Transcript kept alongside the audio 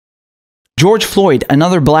George Floyd,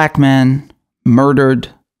 another black man murdered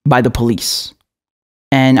by the police.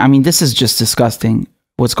 And I mean, this is just disgusting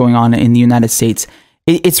what's going on in the United States.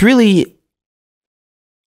 It's really,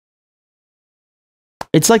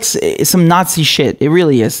 it's like some Nazi shit. It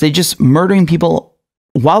really is. They're just murdering people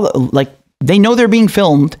while, like, they know they're being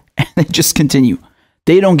filmed and they just continue.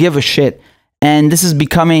 They don't give a shit. And this is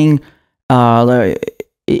becoming,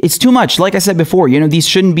 it's too much. Like I said before, you know, these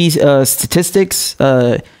shouldn't be statistics.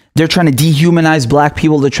 They're trying to dehumanize black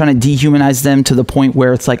people. They're trying to dehumanize them to the point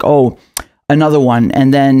where it's like, oh, another one.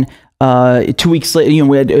 And then 2 weeks later, you know,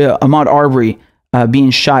 we had Ahmaud Arbery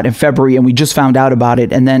being shot in February, and we just found out about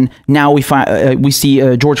it. And then now we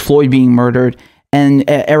see George Floyd being murdered, and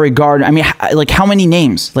Eric Garner. I mean, like, how many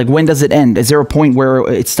names? Like, when does it end? Is there a point where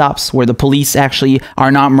it stops, where the police actually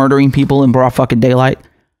are not murdering people in broad fucking daylight?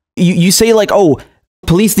 You say, like, oh,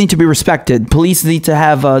 police need to be respected. Police need to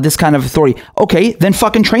have this kind of authority. Okay, then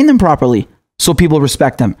fucking train them properly so people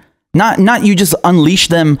respect them. Not you just unleash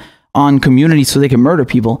them on communities so they can murder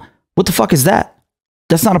people. What the fuck is that?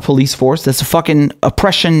 That's not a police force. That's a fucking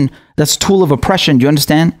oppression. That's a tool of oppression. Do you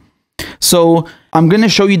understand? So I'm going to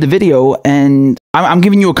show you the video, and I'm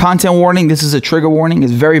giving you a content warning. This is a trigger warning.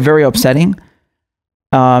 It's very, very upsetting.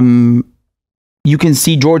 You can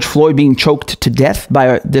see George Floyd being choked to death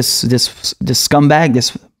by this scumbag.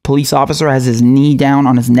 This police officer has his knee down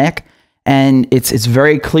on his neck, and it's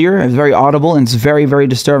very clear, it's very audible, and it's very, very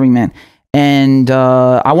disturbing, man. And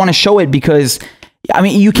I want to show it because, I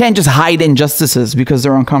mean, you can't just hide injustices because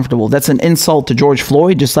they're uncomfortable. That's an insult to George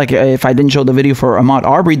Floyd. Just like if I didn't show the video for Ahmaud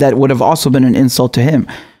Arbery, that would have also been an insult to him.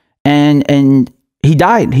 And he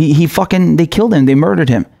died. He fucking, they killed him. They murdered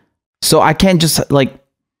him. So I can't just, like,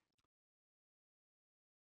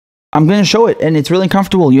 I'm going to show it, and it's really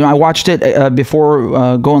uncomfortable. You know, I watched it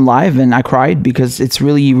before going live, and I cried because it's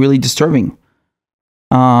really, really disturbing.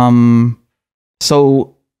 So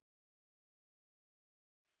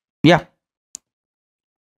yeah.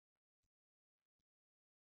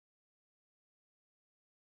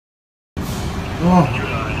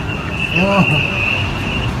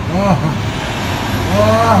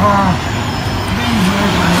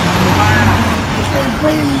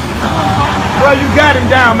 Bro, you got him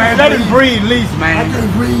down, man. Let him breathe, at least, man. I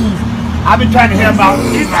can't breathe. I've been trying to help out.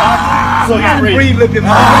 So you can breathe a little bit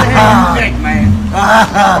more. Put your hand on your neck, man.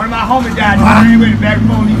 One of my homies died. You ready back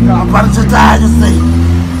phone? I'm about to die, just say.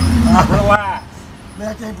 Relax. Man,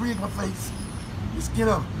 I can't breathe my face. Just get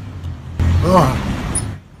up.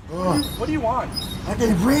 What do you want? I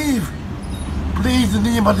can't breathe. Please, the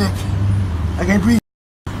knee in my neck. I can't breathe.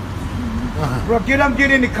 Bro, get up,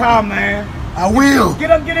 get in the car, man. I will.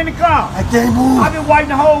 Get up, get in the car. I can't move. I've been wiping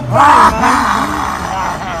the whole car,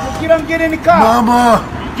 man. Get up, get in the car. Mama.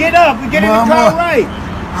 Get up and get in the car right.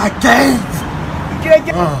 I can't.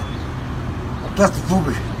 Get. I'm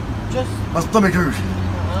claustrophobic. My stomach hurts.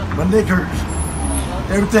 My neck hurts.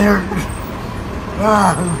 Everything hurts.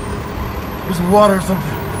 There's some water or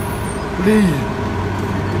something. Please.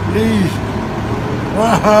 Please. I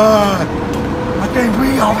can't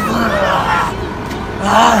breathe, officer.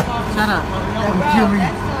 Shut up. They gonna kill me.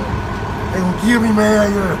 They gonna kill me,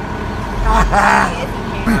 man.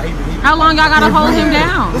 How long y'all gotta hold him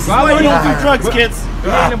down? Why you don't do drugs, kids? It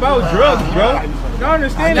ain't about drugs, bro. Y'all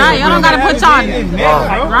understand that? Y'all don't gotta put y'all in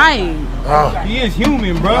right. He is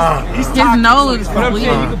human, bro. His nose is bleeding.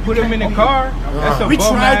 You can put him in the car. That's a we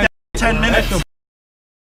tried that 10 minutes.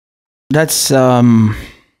 That's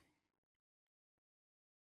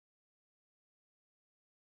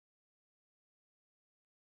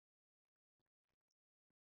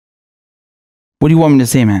what do you want me to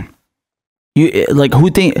say, man? You like, who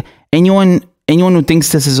think anyone who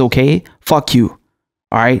thinks this is okay? Fuck you.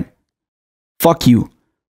 All right? Fuck you.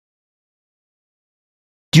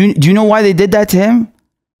 Do you know why they did that to him?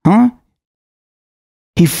 Huh?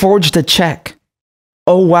 He forged a check.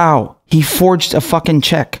 Oh wow, he forged a fucking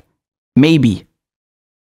check. Maybe.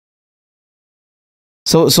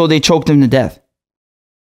 So they choked him to death.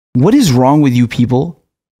 What is wrong with you people?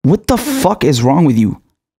 What the fuck is wrong with you?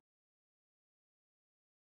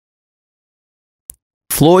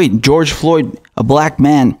 Floyd, George Floyd, a black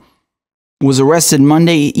man, was arrested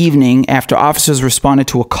Monday evening after officers responded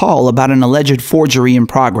to a call about an alleged forgery in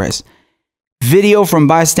progress. Video from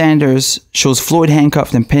bystanders shows Floyd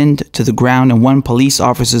handcuffed and pinned to the ground and one police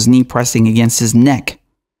officer's knee pressing against his neck.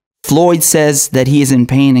 Floyd says that he is in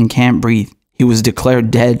pain and can't breathe. He was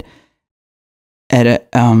declared dead at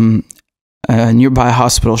a nearby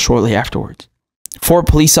hospital shortly afterwards. 4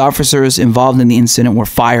 police officers involved in the incident were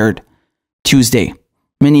fired Tuesday,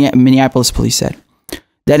 Minneapolis police said.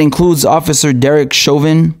 That includes Officer Derek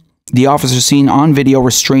Chauvin, The officer seen on video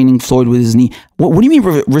restraining Floyd with his knee. What do you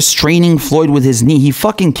mean restraining Floyd with his knee? He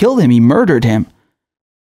fucking killed him. He murdered him.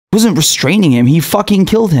 He wasn't restraining him. He fucking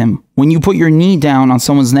killed him. When you put your knee down on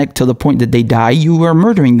someone's neck to the point that they die, you are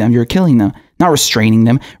murdering them. You're killing them, not restraining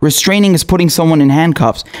them. Restraining is putting someone in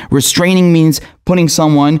handcuffs. Restraining means putting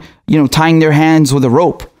someone, tying their hands with a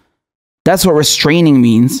rope. That's what restraining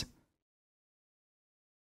means.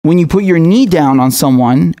 When you put your knee down on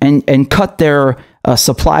someone and cut their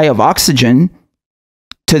supply of oxygen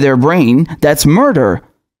to their brain, that's murder.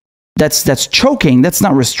 That's choking. That's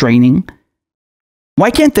not restraining. Why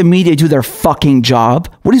can't the media do their fucking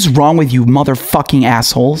job? What is wrong with you motherfucking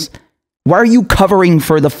assholes? Why are you covering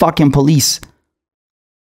for the fucking police?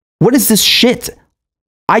 What is this shit?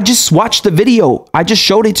 I just watched the video. I just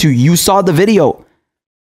showed it to you. You saw the video.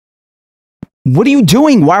 What are you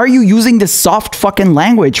doing? Why are you using this soft fucking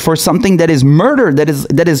language for something that is murder, that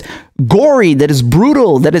is gory, that is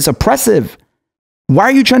brutal, that is oppressive? Why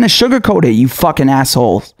are you trying to sugarcoat it, you fucking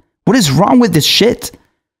assholes? What is wrong with this shit?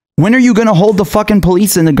 When are you going to hold the fucking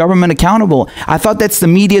police and the government accountable? I thought that's the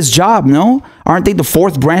media's job, no? Aren't they the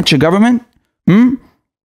fourth branch of government?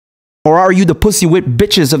 Or are you the pussy whip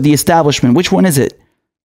bitches of the establishment? Which one is it?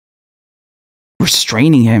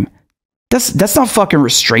 Restraining him. That's not fucking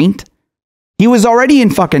restraint. He was already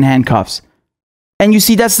in fucking handcuffs. And you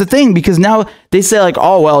see, that's the thing, because now they say like,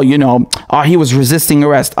 oh, well, he was resisting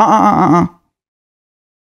arrest.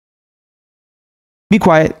 Be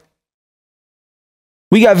quiet.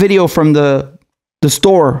 We got video from the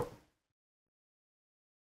store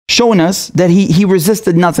showing us that he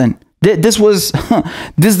resisted nothing. This is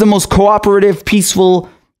the most cooperative, peaceful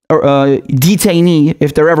detainee,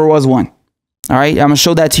 if there ever was one. All right, I'm going to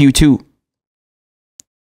show that to you too.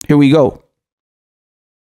 Here we go.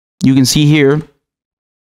 You can see here.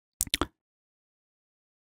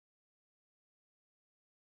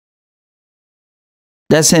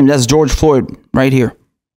 That's him. That's George Floyd right here.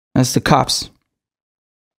 That's the cops.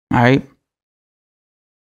 All right.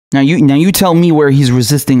 Now you tell me where he's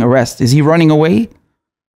resisting arrest. Is he running away?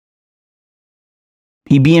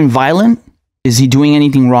 He being violent? Is he doing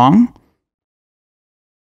anything wrong?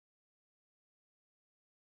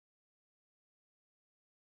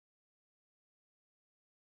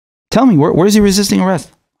 Tell me, where is he resisting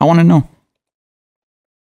arrest? I want to know.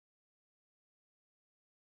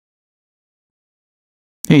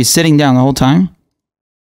 Hey, he's sitting down the whole time.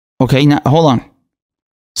 Okay, now hold on.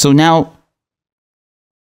 So now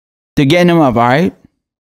they're getting him up, all right?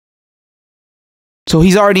 So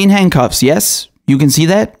he's already in handcuffs, yes? You can see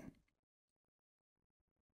that?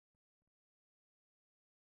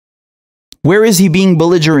 Where is he being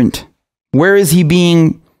belligerent? Where is he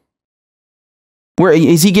being... Where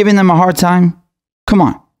is he giving them a hard time? Come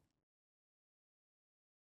on.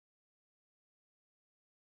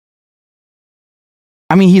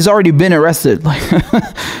 I mean, he's already been arrested. Like,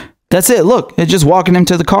 that's it. Look, it's just walking him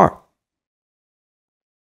to the car.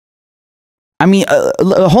 I mean,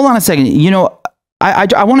 hold on a second.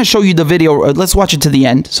 I want to show you the video. Let's watch it to the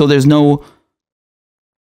end. So there's no...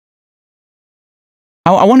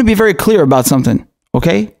 I want to be very clear about something,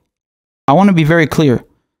 okay? I want to be very clear.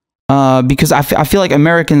 Because I feel like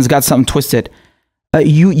Americans got something twisted.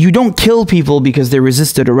 You don't kill people because they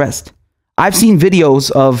resisted arrest. I've seen videos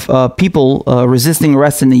of people resisting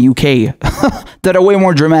arrest in the UK that are way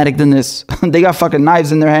more dramatic than this. They got fucking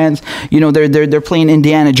knives in their hands. They're playing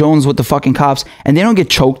Indiana Jones with the fucking cops, and they don't get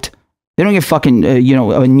choked. They don't get fucking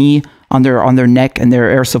a knee on their neck and their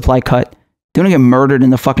air supply cut. They don't get murdered in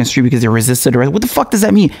the fucking street because they resisted arrest. What the fuck does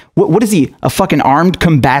that mean? What is he, a fucking armed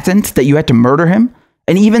combatant that you had to murder him?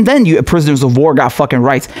 And even then, you prisoners of war got fucking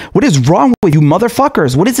rights. What is wrong with you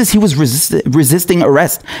motherfuckers? What is this? He was resisting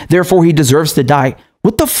arrest. Therefore, he deserves to die.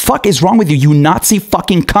 What the fuck is wrong with you, you Nazi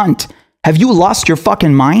fucking cunt? Have you lost your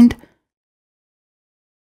fucking mind?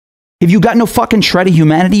 Have you got no fucking shred of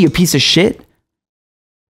humanity, you piece of shit?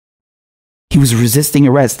 He was resisting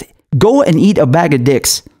arrest. Go and eat a bag of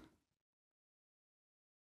dicks.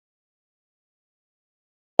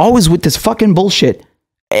 Always with this fucking bullshit.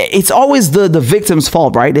 It's always the victim's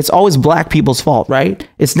fault, right? It's always black people's fault, right?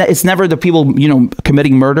 It's never the people,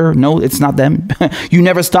 committing murder. No, it's not them. You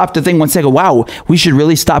never stop to think 1 second, wow, we should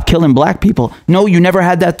really stop killing black people. No, you never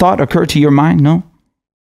had that thought occur to your mind, no?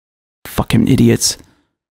 Fucking idiots.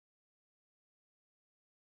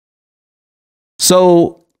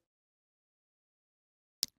 So,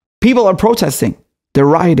 people are protesting. They're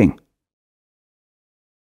rioting.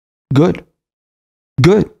 Good.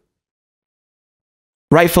 Good.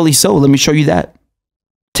 Rightfully so. Let me show you that.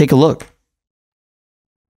 Take a look.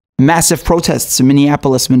 Massive protests in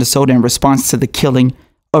Minneapolis, Minnesota in response to the killing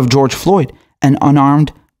of George Floyd, an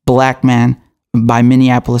unarmed black man by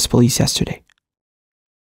Minneapolis police yesterday.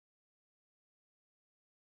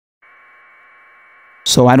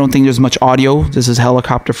 So I don't think there's much audio. This is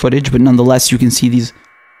helicopter footage, but nonetheless, you can see these.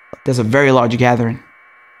 There's a very large gathering.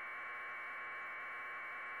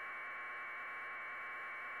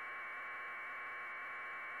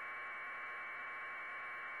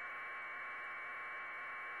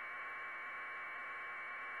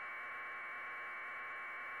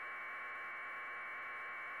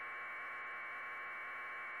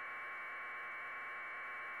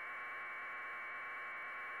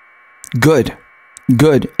 Good.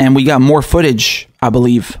 Good. And we got more footage, I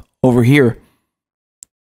believe, over here.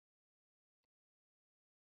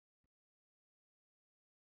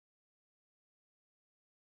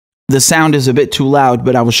 The sound is a bit too loud,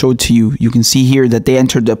 but I will show it to you. You can see here that they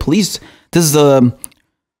entered the police. This is the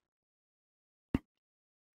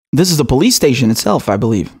police station itself, I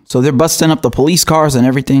believe. So they're busting up the police cars and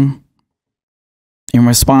everything in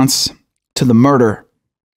response to the murder,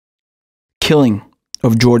 killing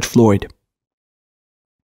of George Floyd.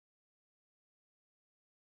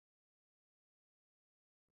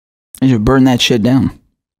 They should burn that shit down.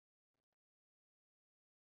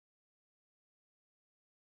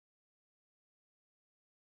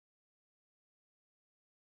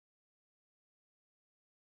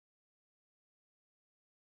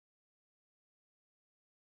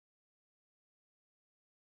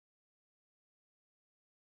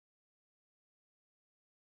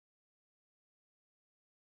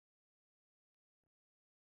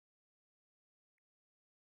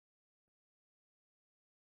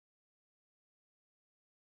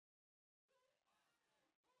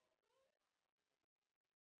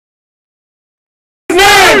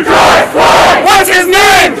 What's his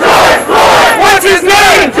name? George Floyd! What's his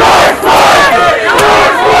name? George Floyd!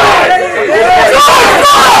 George Floyd! George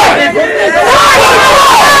Floyd! George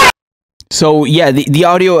Floyd! So yeah, the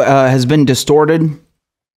audio has been distorted,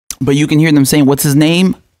 but you can hear them saying, what's his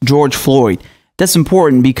name? George Floyd. That's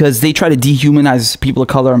important because they try to dehumanize people of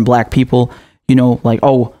color and black people. You know, like,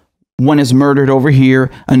 oh, one is murdered over here,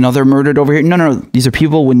 another murdered over here. No, no, no. These are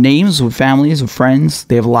people with names, with families, with friends.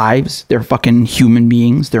 They have lives. They're fucking human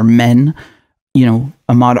beings. They're men. You know,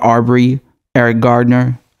 Ahmaud Arbery, Eric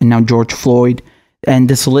Gardner, and now George Floyd. And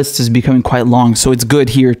this list is becoming quite long. So it's good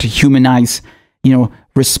here to humanize, you know,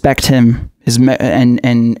 respect him,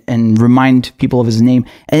 and remind people of his name.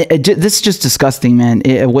 And this is just disgusting, man.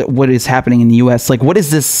 What is happening in the U.S.? Like, what is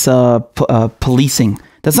this policing?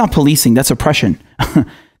 That's not policing. That's oppression.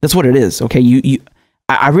 That's what it is. Okay,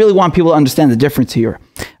 I really want people to understand the difference here.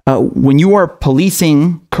 When you are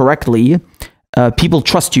policing correctly, people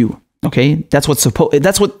trust you. Okay, that's what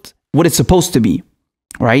it's supposed to be,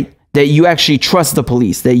 right? That you actually trust the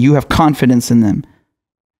police, that you have confidence in them,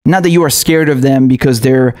 not that you are scared of them because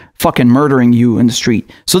they're fucking murdering you in the street.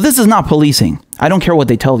 So this is not policing. I don't care what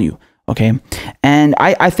they tell you. Okay, and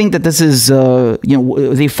I think that this is you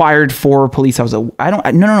know, they fired 4 police officers.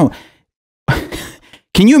 No.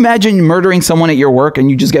 Can you imagine murdering someone at your work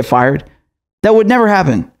and you just get fired? That would never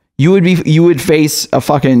happen. You would face a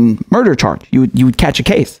fucking murder charge. You would catch a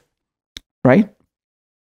case, right?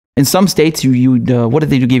 In some states, what did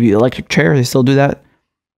they give you? Electric chair? They still do that?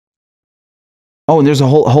 Oh, and there's a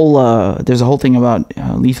whole thing about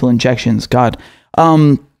lethal injections. God,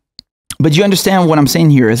 but you understand what I'm saying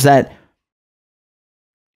here is that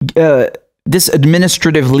this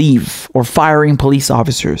administrative leave or firing police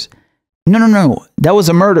officers. No. That was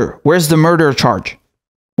a murder. Where's the murder charge?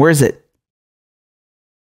 Where is it?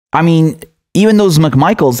 I mean, even those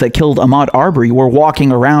McMichaels that killed Ahmaud Arbery were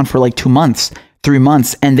walking around for like 2 months, 3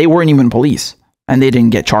 months, and they weren't even police, and they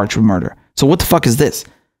didn't get charged with murder. So what the fuck is this?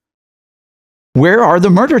 Where are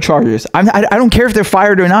the murder charges? I don't care if they're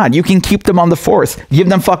fired or not. You can keep them on the force. Give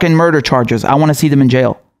them fucking murder charges. I want to see them in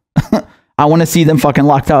jail. I want to see them fucking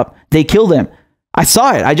locked up. They killed him. I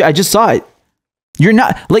saw it. I just saw it. You're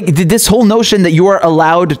not like this whole notion that you are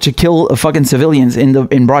allowed to kill fucking civilians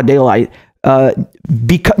in broad daylight.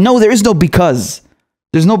 Because no, there is no because.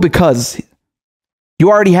 There's no because. You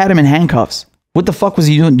already had him in handcuffs. What the fuck was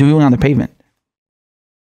he doing on the pavement?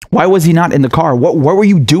 Why was he not in the car? What were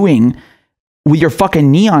you doing with your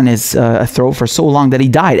fucking knee on his throat for so long that he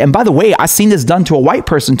died? And by the way, I've seen this done to a white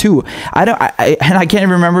person too. And I can't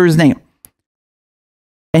even remember his name.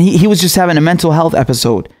 And he was just having a mental health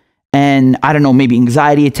episode. And I don't know, maybe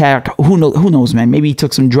anxiety attack. Who knows, man? Maybe he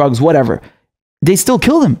took some drugs, whatever. They still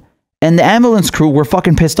killed him. And the ambulance crew were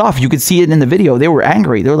fucking pissed off. You could see it in the video. They were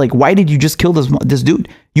angry. They were like, why did you just kill this dude?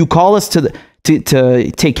 You call us to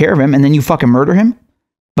take care of him, and then you fucking murder him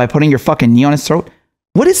by putting your fucking knee on his throat?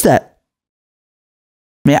 What is that?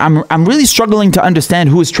 Man, I'm really struggling to understand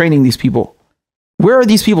who is training these people. Where are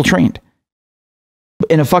these people trained?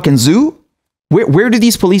 In a fucking zoo? Where do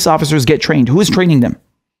these police officers get trained? Who is training them?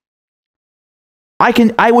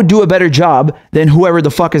 I would do a better job than whoever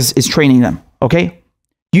the fuck is training them, okay?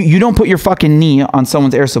 You don't put your fucking knee on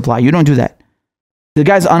someone's air supply. You don't do that. The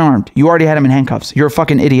guy's unarmed. You already had him in handcuffs. You're a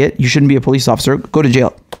fucking idiot. You shouldn't be a police officer. Go to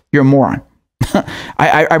jail. You're a moron.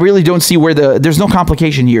 I really don't see where there's no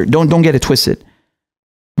complication here. Don't get it twisted.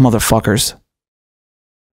 Motherfuckers.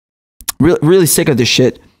 Really sick of this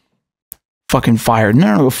shit. Fucking fired.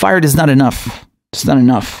 No, fired is not enough. It's not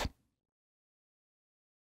enough.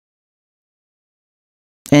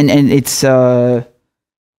 And it's you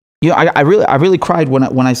know, I really cried when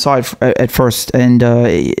I saw it at first. And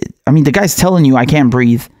I mean, the guy's telling you I can't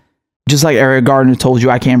breathe, just like Eric Gardner told you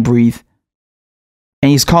I can't breathe. And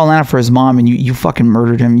he's calling out for his mom, and you fucking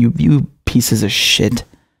murdered him. You pieces of shit.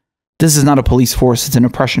 This is not a police force; it's an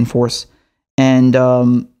oppression force. And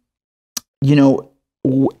you know,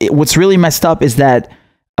 what's really messed up is that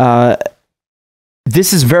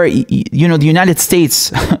this is very, you know, the United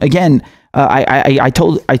States again. I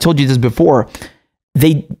told you this before.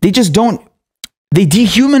 They just don't. They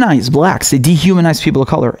dehumanize blacks. They dehumanize people of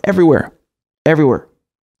color everywhere,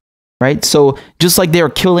 right? So just like they are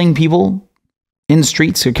killing people in the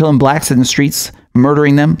streets, they're killing blacks in the streets,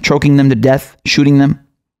 murdering them, choking them to death, shooting them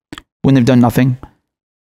when they've done nothing.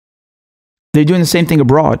 They're doing the same thing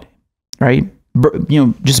abroad, right? You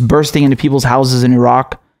know, just bursting into people's houses in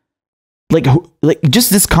Iraq. Like just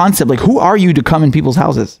this concept. Like, who are you to come in people's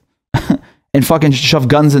houses and fucking shove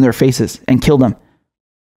guns in their faces and kill them?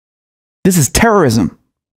 This is terrorism.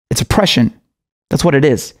 It's oppression. That's what it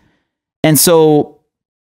is. And so,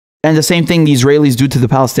 and the same thing the Israelis do to the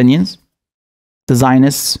Palestinians, the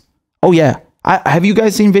Zionists. Oh yeah. Have you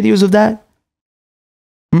guys seen videos of that?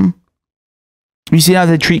 Have you seen how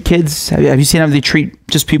they treat kids? Have you seen how they treat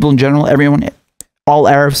just people in general? Everyone, all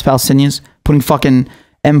Arabs, Palestinians, putting fucking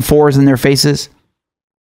M4s in their faces?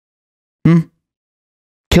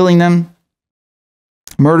 Killing them,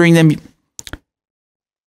 murdering them.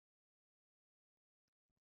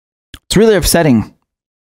 It's really upsetting.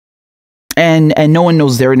 And no one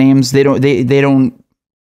knows their names. They don't,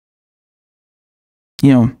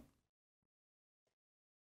 you know,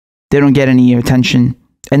 they don't get any attention.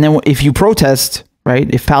 And then if you protest,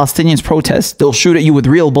 right? If Palestinians protest, they'll shoot at you with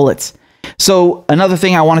real bullets. So another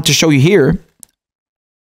thing I wanted to show you here,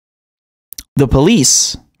 the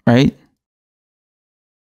police, right?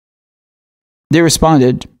 They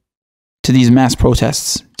responded to these mass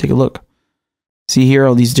protests. Take a look. See here,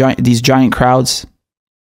 all these giant crowds.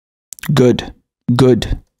 Good.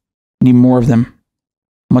 Need more of them.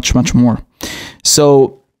 Much more.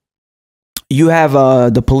 So you have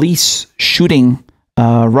the police shooting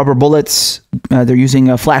rubber bullets. They're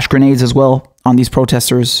using flash grenades as well on these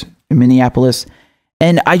protesters in Minneapolis.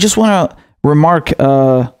 And I just want to remark,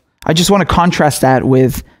 I just want to contrast that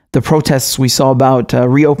with the protests we saw about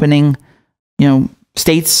reopening, you know,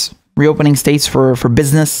 states, reopening states for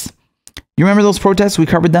business. You remember those protests? We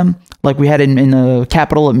covered them, like we had in the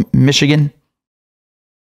Capitol of Michigan.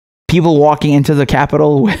 People walking into the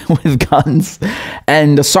Capitol with guns,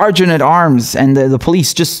 and the sergeant at arms and the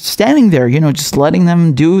police just standing there, you know, just letting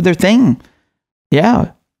them do their thing.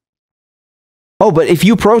 Yeah. Oh, but if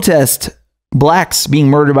you protest blacks being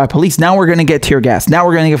murdered by police, now we're going to get tear gas. Now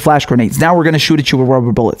we're going to get flash grenades. Now we're going to shoot at you with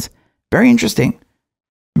rubber bullets. Very interesting.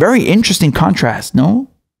 Very interesting contrast, no?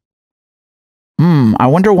 I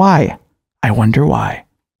wonder why.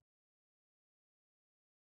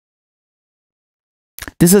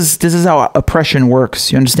 This is how oppression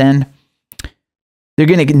works, you understand? They're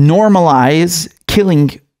going to normalize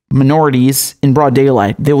killing minorities in broad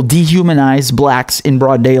daylight. They will dehumanize blacks in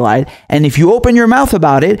broad daylight. And if you open your mouth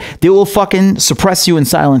about it, they will fucking suppress you and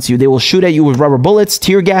silence you. They will shoot at you with rubber bullets,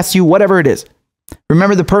 tear gas you, whatever it is.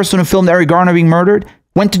 Remember the person who filmed Eric Garner being murdered?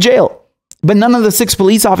 Went to jail. But none of the 6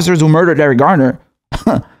 police officers who murdered Eric Garner.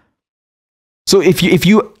 So if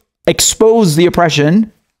you expose the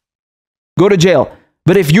oppression, go to jail.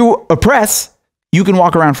 But if you oppress, you can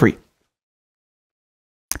walk around free.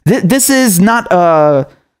 This is not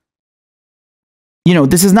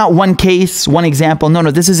this is not one case, one example. No,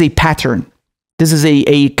 this is a pattern. This is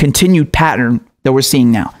a continued pattern that we're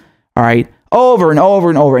seeing now. All right. Over and over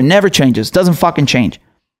and over. It never changes. Doesn't fucking change.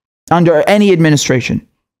 Under any administration.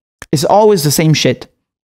 It's always the same shit.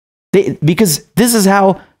 Because this is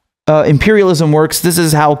how imperialism works. This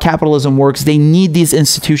is how capitalism works. They need these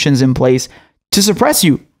institutions in place to suppress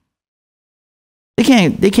you. They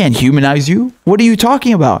can't humanize you. What are you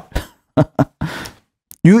talking about?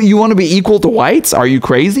 You want to be equal to whites? Are you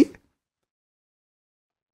crazy?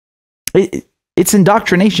 It's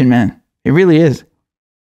indoctrination, man. It really is.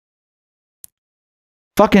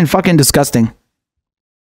 Fucking disgusting.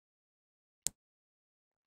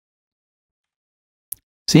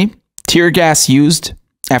 See? Tear gas used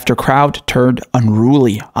after crowd turned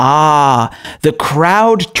unruly. Ah, the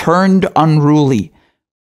crowd turned unruly.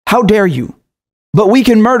 How dare you? But we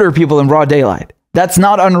can murder people in broad daylight. That's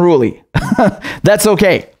not unruly. That's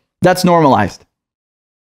okay. That's normalized.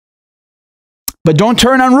 But don't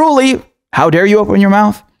turn unruly. How dare you open your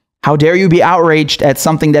mouth? How dare you be outraged at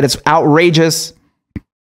something that is outrageous?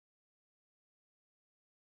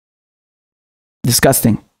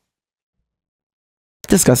 Disgusting.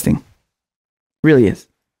 Disgusting. Really is.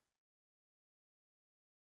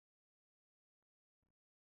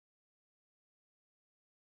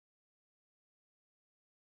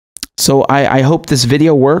 So I hope this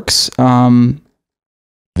video works. The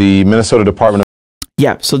Minnesota Department of...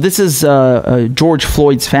 Yeah, so this is George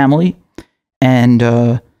Floyd's family. And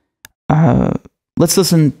let's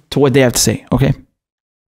listen to what they have to say, okay?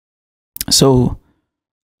 So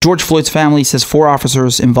George Floyd's family says 4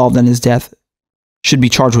 officers involved in his death should be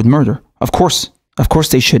charged with murder. Of course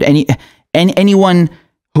they should. Anyone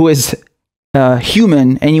who is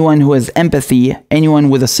human, anyone who has empathy, anyone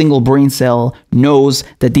with a single brain cell knows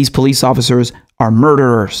that these police officers are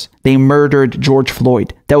murderers. They murdered George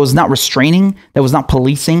Floyd. That was not restraining. That was not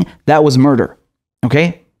policing. That was murder.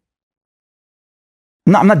 Okay?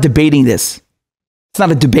 I'm not debating this. It's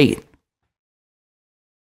not a debate.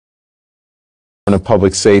 of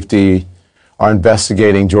Public Safety are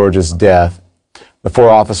investigating George's death. The 4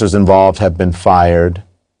 officers involved have been fired,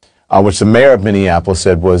 which the mayor of Minneapolis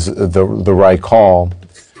said was the right call.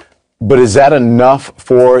 But is that enough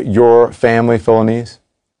for your family, Philanese?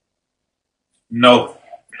 No,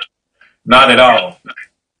 not at all.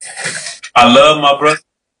 I love my brother.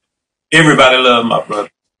 Everybody loves my brother.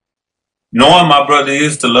 Knowing my brother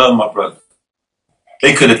is to love my brother.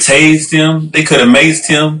 They could have tased him. They could have maced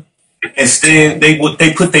him. Instead, they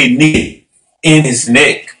put their knee in his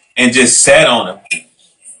neck and just sat on him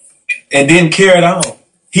and didn't care at all.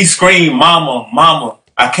 He screamed, "Mama, mama,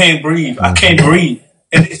 I can't breathe. I can't breathe."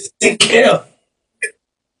 And they just didn't care.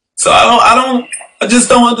 So I just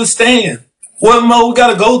don't understand what more we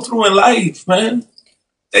got to go through in life, man.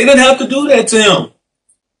 They didn't have to do that to him.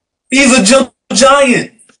 He's a gentle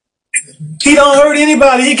giant. He don't hurt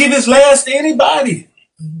anybody. He give his last to anybody.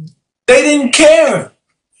 They didn't care.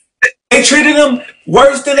 They treated him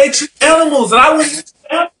worse than they treat animals, and I wouldn't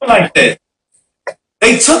act like that.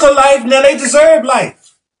 They took a life, now they deserve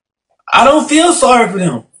life. I don't feel sorry for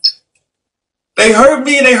them. They hurt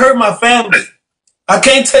me and they hurt my family. I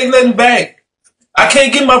can't take nothing back. I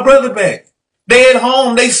can't get my brother back. They at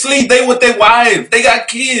home, they sleep, they with their wives, they got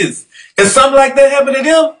kids. If something like that happened to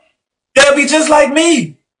them, they'll be just like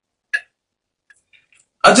me.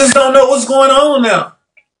 I just don't know what's going on now.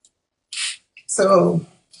 So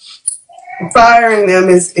firing them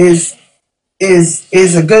is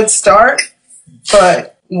a good start,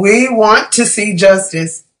 but we want to see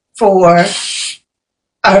justice for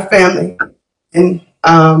our family, and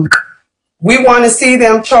we want to see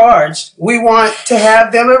them charged. We want to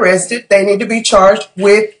have them arrested. They need to be charged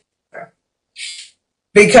with,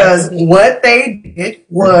 because what they did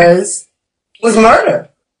was murder,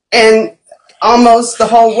 and almost the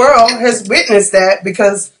whole world has witnessed that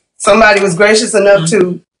because somebody was gracious enough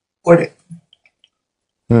to report it.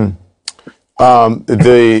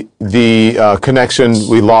 The connection,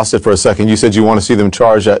 we lost it for a second. You said you want to see them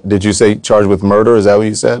charged. Did you say charged with murder? Is that what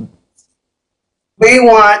you said? We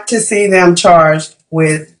want to see them charged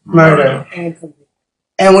with murder.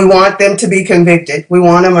 And we want them to be convicted. We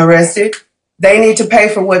want them arrested. They need to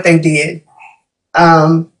pay for what they did.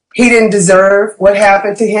 He didn't deserve what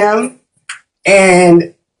happened to him,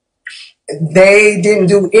 and they didn't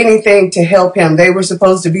do anything to help him. They were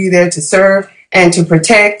supposed to be there to serve and to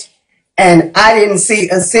protect, and I didn't see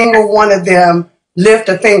a single one of them lift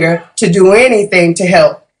a finger to do anything to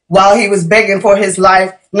help. While he was begging for his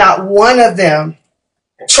life, not one of them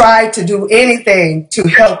tried to do anything to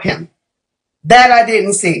help him. That I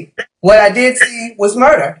didn't see. What I did see was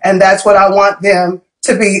murder, and that's what I want them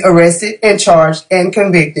to be arrested and charged and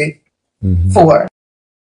convicted for.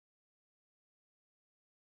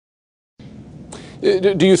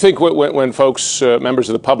 Do you think when folks, members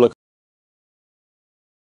of the public...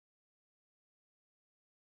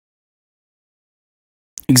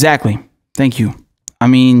 Exactly. Thank you. I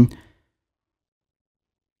mean,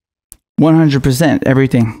 100%,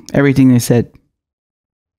 everything they said.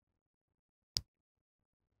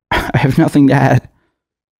 I have nothing to add.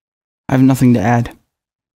 I have nothing to add.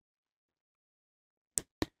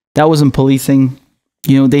 That wasn't policing.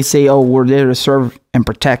 You know, they say, oh, we're there to serve and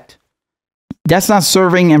protect. That's not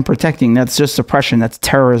serving and protecting. That's just oppression. That's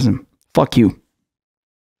terrorism. Fuck you.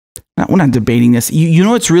 We're not debating this. You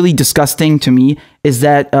know what's really disgusting to me is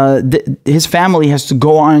that his family has to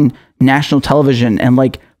go on national television and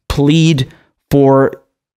like plead for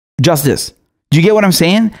justice. Do you get what I'm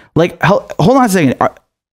saying? Like, hold on a second.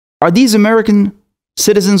 Are these American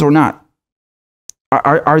citizens or not?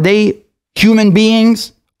 Are they human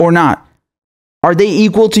beings or not? Are they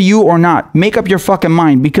equal to you or not? Make up your fucking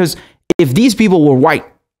mind. Because if these people were white,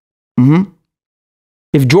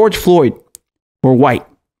 if George Floyd were white,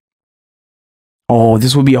 oh,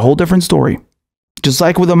 this would be a whole different story. Just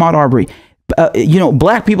like with Ahmaud Arbery. You know,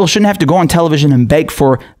 black people shouldn't have to go on television and beg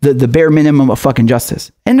for the bare minimum of fucking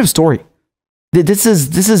justice. End of story.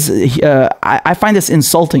 I find this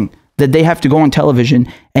insulting that they have to go on television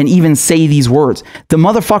and even say these words. The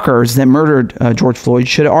motherfuckers that murdered George Floyd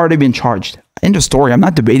should have already been charged. End of story. I'm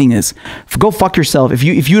not debating this. Go fuck yourself. If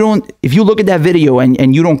you look at that video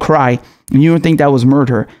and you don't cry and you don't think that was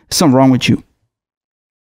murder, there's something wrong with you.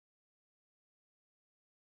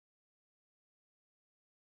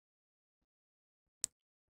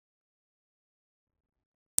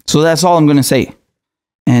 So that's all I'm going to say.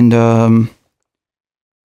 And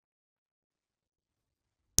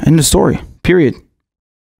end of story. Period.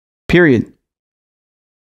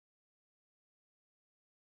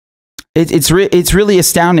 It's really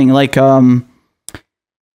astounding. Like I'm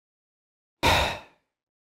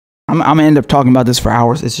gonna end up talking about this for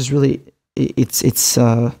hours. It's just really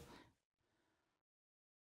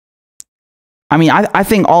I mean, I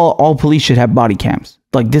think all police should have body cams.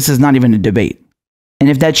 Like, this is not even a debate. And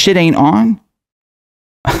if that shit ain't on,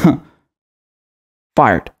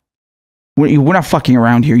 fired. We're not fucking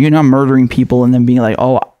around here. You're not murdering people and then being like,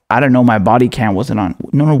 oh, I don't know, my body cam wasn't on.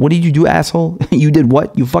 No, what did you do, asshole? You did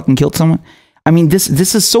what? You fucking killed someone? I mean, this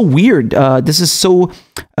is so weird. This is so,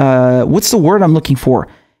 what's the word I'm looking for?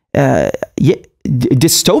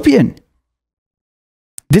 Dystopian.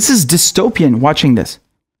 This is dystopian watching this.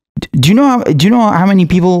 Do you know how many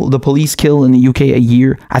people the police kill in the UK a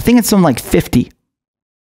year? I think it's something like 50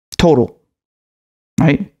 total.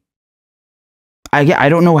 Right? I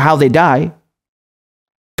don't know how they die.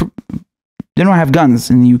 They don't have guns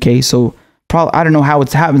in the UK, so probably I don't know how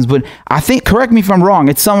it happens, but I think, correct me if I'm wrong,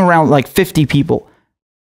 it's somewhere around like 50 people.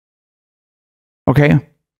 Okay?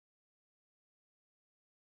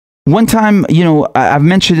 One time, you know, I've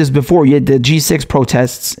mentioned this before, you had the G6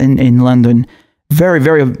 protests in London. Very,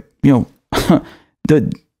 very, you know,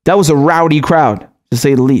 that was a rowdy crowd, to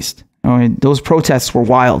say the least. All right? Those protests were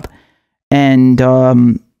wild. And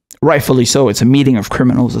rightfully so. It's a meeting of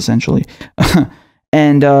criminals, essentially.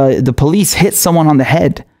 And the police hit someone on the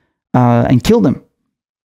head and killed him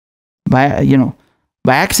by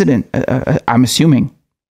accident. I'm assuming,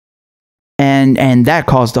 and that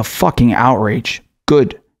caused a fucking outrage.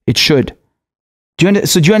 Good, it should.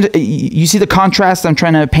 You see the contrast I'm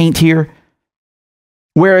trying to paint here?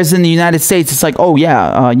 Whereas in the United States, it's like, oh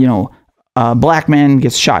yeah, a black man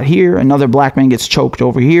gets shot here, another black man gets choked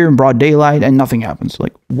over here in broad daylight, and nothing happens.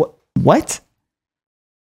 Like, what?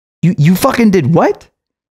 You fucking did what?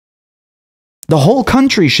 The whole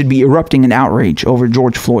country should be erupting in outrage over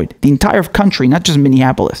George Floyd. The entire country, not just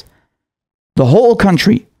Minneapolis. The whole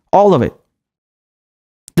country, all of it.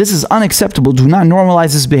 This is unacceptable. Do not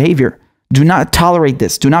normalize this behavior. Do not tolerate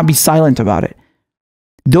this. Do not be silent about it.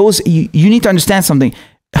 You need to understand something.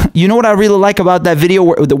 You know what I really like about that video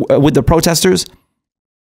with the protesters?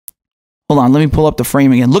 Hold on, let me pull up the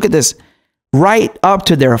frame again. Look at this. Right up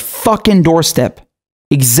to their fucking doorstep.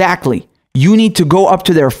 Exactly. You need to go up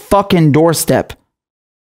to their fucking doorstep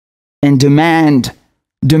and demand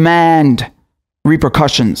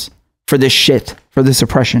repercussions for this shit, for this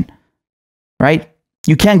oppression. Right?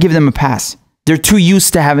 You can't give them a pass. They're too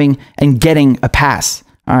used to having and getting a pass.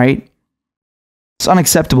 All right? It's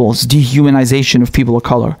unacceptable. It's dehumanization of people of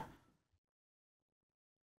color.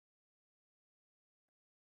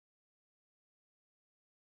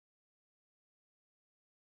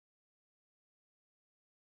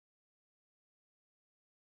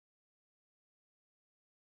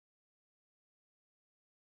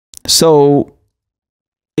 So,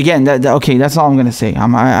 again, okay, that's all I'm going to say.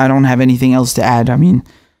 I don't have anything else to add. I mean,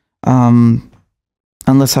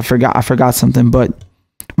 unless I forgot something, but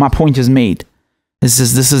my point is made. This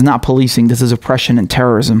is not policing. This is oppression and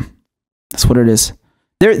terrorism. That's what it is.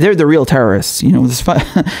 They're the real terrorists. You know,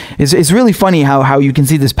 it's really funny how you can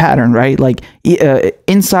see this pattern, right? Like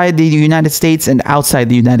inside the United States and outside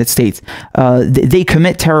the United States, they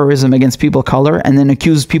commit terrorism against people of color and then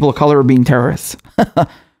accuse people of color of being terrorists.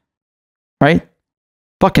 Right?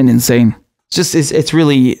 Fucking insane.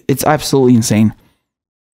 It's absolutely insane.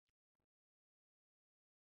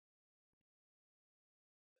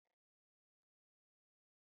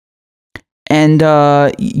 And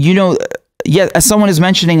yeah, as someone is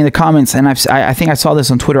mentioning in the comments, and I think I saw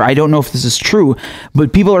this on Twitter. I don't know if this is true,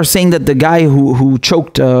 but people are saying that the guy who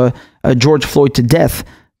choked George Floyd to death,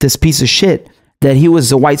 this piece of shit, that he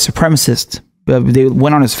was a white supremacist. They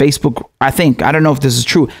went on his Facebook. I don't know if this is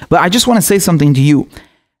true, but I just want to say something to you.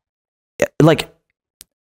 Like,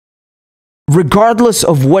 regardless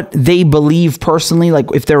of what they believe personally, like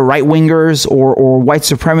if they're right wingers or white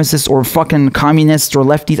supremacists or fucking communists or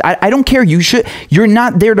lefties, I don't care. You're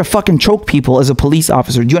not there to fucking choke people as a police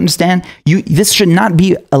officer. Do you understand? This should not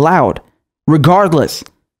be allowed, regardless.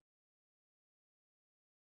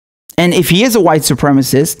 And if he is a white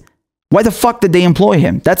supremacist, why the fuck did they employ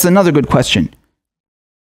him? That's another good question.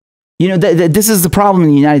 You know, this is the problem in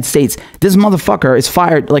the United States. This motherfucker is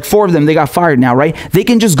fired. Like 4 of them, they got fired now, right? They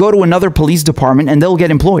can just go to another police department and they'll get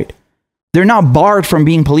employed. They're not barred from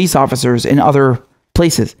being police officers in other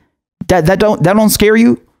places. That don't scare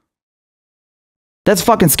you? That's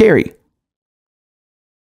fucking scary.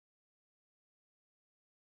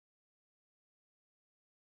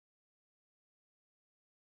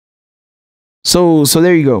 So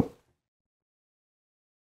there you go.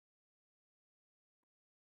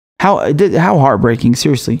 How heartbreaking,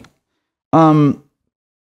 seriously.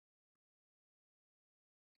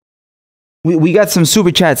 We got some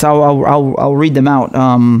super chats. I'll read them out.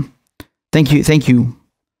 Thank you,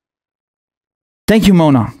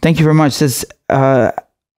 Mona. Thank you very much. Says,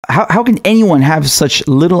 how can anyone have such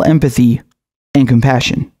little empathy and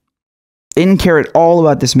compassion? They didn't care at all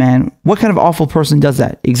about this man. What kind of awful person does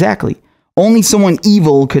that? Exactly. Only someone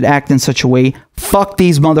evil could act in such a way. Fuck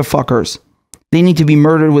these motherfuckers. They need to be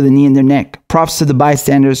murdered with a knee in their neck. Props to the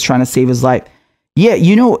bystanders trying to save his life. Yeah,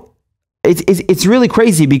 you know, it's really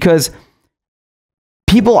crazy because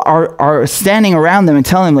people are standing around them and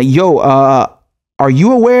telling them, like, yo, are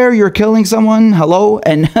you aware you're killing someone? Hello?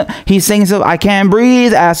 And he's saying stuff, I can't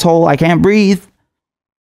breathe, asshole, I can't breathe.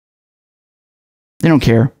 They don't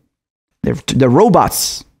care. They're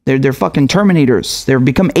robots. They're fucking terminators. They've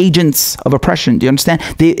become agents of oppression. Do you understand?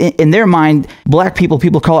 In their mind, black people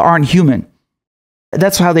color aren't human.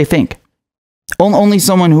 That's how they think. Only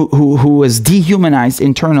someone who was dehumanized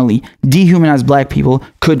internally, dehumanized black people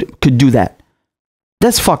could do that.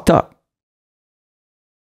 That's fucked up.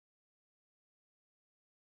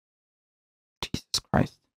 Jesus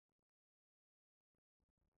Christ.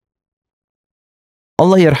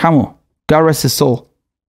 Allah yarhamu. God rest his soul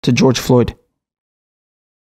to George Floyd.